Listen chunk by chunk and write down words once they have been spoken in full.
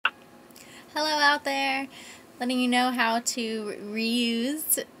Hello out there, letting you know how to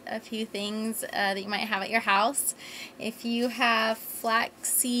reuse a few things that you might have at your house. If you have flax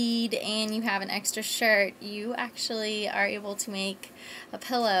seed and you have an extra shirt, you actually are able to make a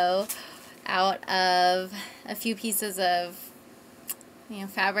pillow out of a few pieces of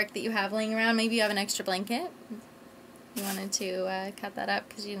fabric that you have laying around. Maybe you have an extra blanket. You wanted to cut that up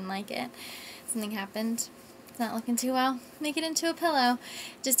because you didn't like it. Something happened. It's not looking too well. Make it into a pillow.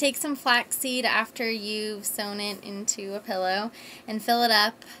 Just take some flax seed after you've sewn it into a pillow and fill it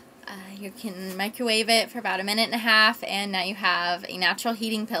up. You can microwave it for about 1.5 minutes, and now you have a natural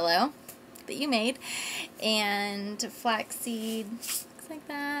heating pillow that you made. And flax seed looks like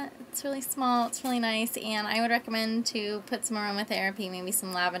that. It's really small. It's really nice, and I would recommend to put some aromatherapy, maybe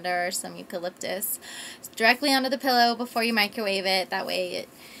some lavender or some eucalyptus, directly onto the pillow before you microwave it. That way it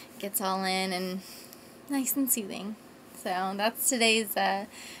gets all in and nice and soothing. So that's today's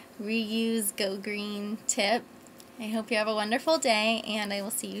reuse go green tip. I hope you have a wonderful day, and I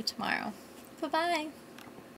will see you tomorrow. Bye-bye.